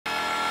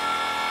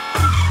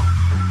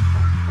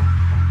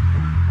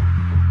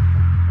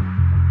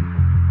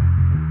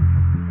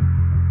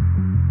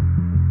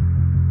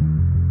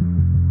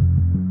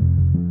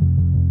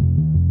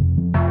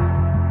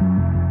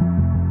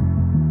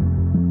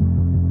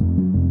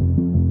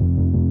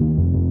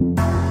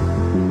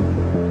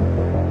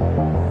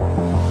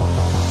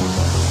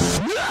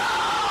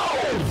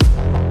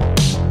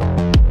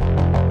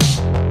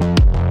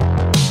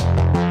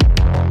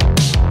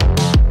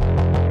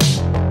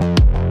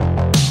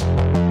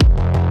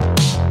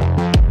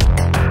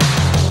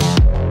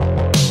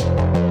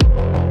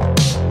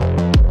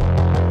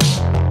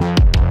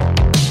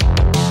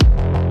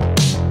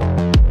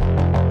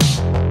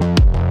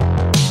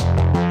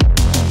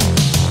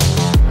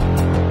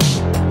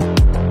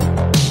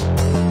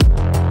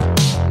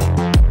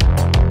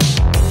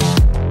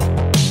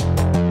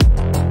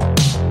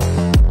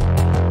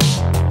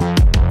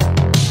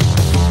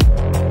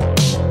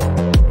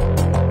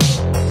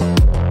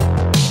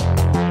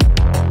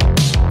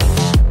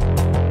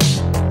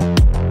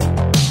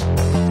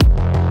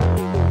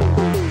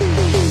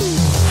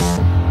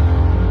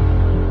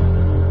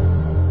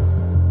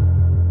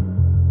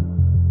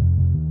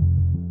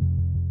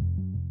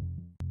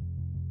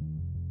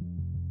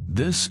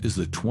This is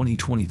the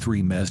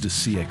 2023 Mazda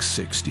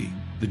CX-60,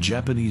 the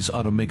Japanese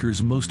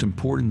automaker's most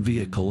important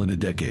vehicle in a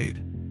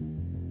decade.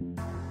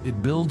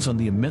 It builds on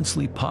the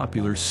immensely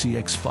popular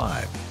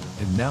CX-5,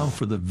 and now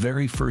for the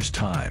very first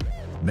time,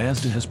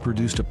 Mazda has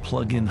produced a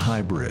plug-in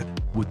hybrid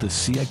with the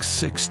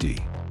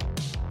CX-60.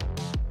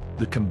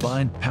 The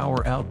combined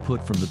power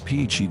output from the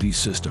PHEV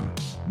system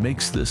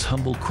makes this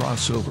humble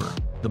crossover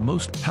the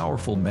most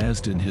powerful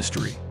Mazda in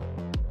history.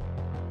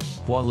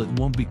 While it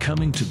won't be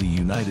coming to the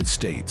United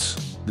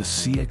States, the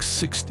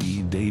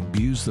CX-60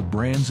 debuts the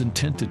brand's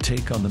intent to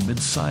take on the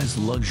mid-sized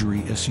luxury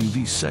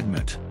SUV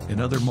segment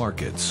in other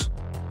markets.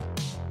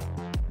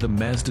 The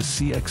Mazda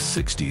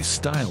CX-60's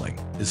styling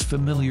is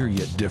familiar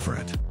yet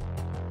different.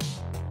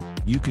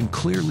 You can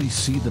clearly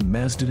see the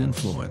Mazda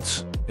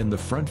influence, and the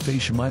front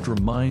fascia might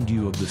remind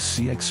you of the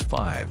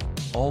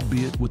CX-5,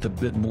 albeit with a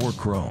bit more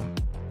chrome.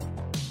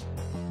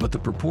 But the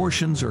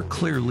proportions are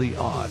clearly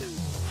odd.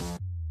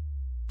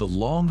 The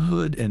long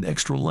hood and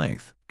extra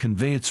length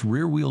convey its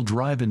rear-wheel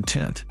drive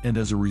intent, and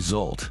as a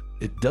result,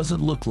 it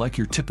doesn't look like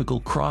your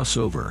typical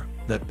crossover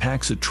that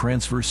packs a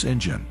transverse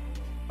engine.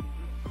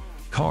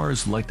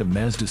 Cars like the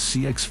Mazda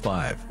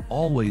CX-5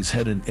 always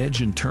had an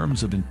edge in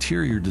terms of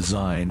interior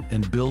design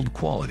and build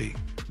quality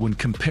when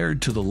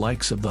compared to the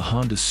likes of the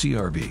Honda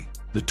CR-V,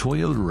 the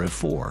Toyota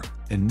RAV4,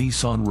 and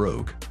Nissan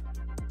Rogue.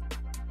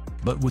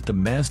 But with the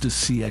Mazda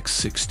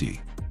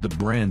CX-60, the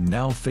brand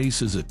now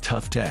faces a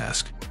tough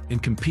task in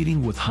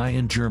competing with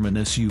high-end German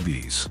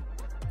SUVs.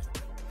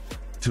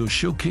 To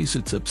showcase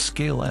its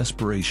upscale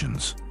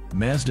aspirations,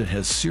 Mazda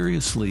has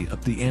seriously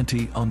upped the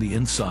ante on the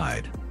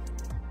inside.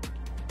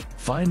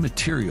 Fine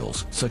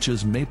materials such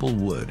as maple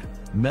wood,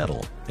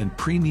 metal, and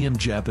premium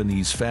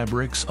Japanese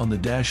fabrics on the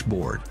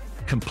dashboard,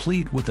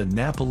 complete with a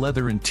Nappa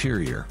leather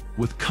interior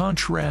with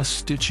contrast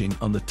stitching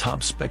on the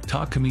top spec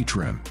Takumi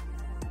trim.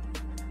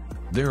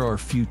 There are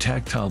few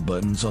tactile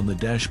buttons on the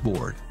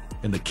dashboard,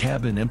 and the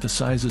cabin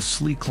emphasizes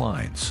sleek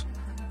lines.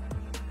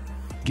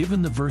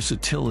 Given the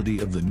versatility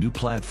of the new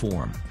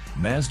platform,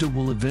 Mazda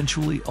will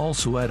eventually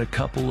also add a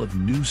couple of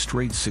new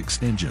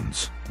straight-six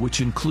engines, which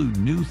include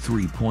new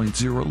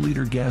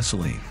 3.0-liter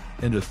gasoline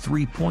and a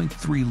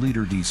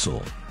 3.3-liter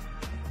diesel.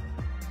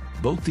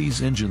 Both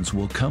these engines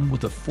will come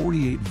with a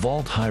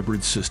 48-volt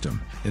hybrid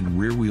system and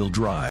rear-wheel drive.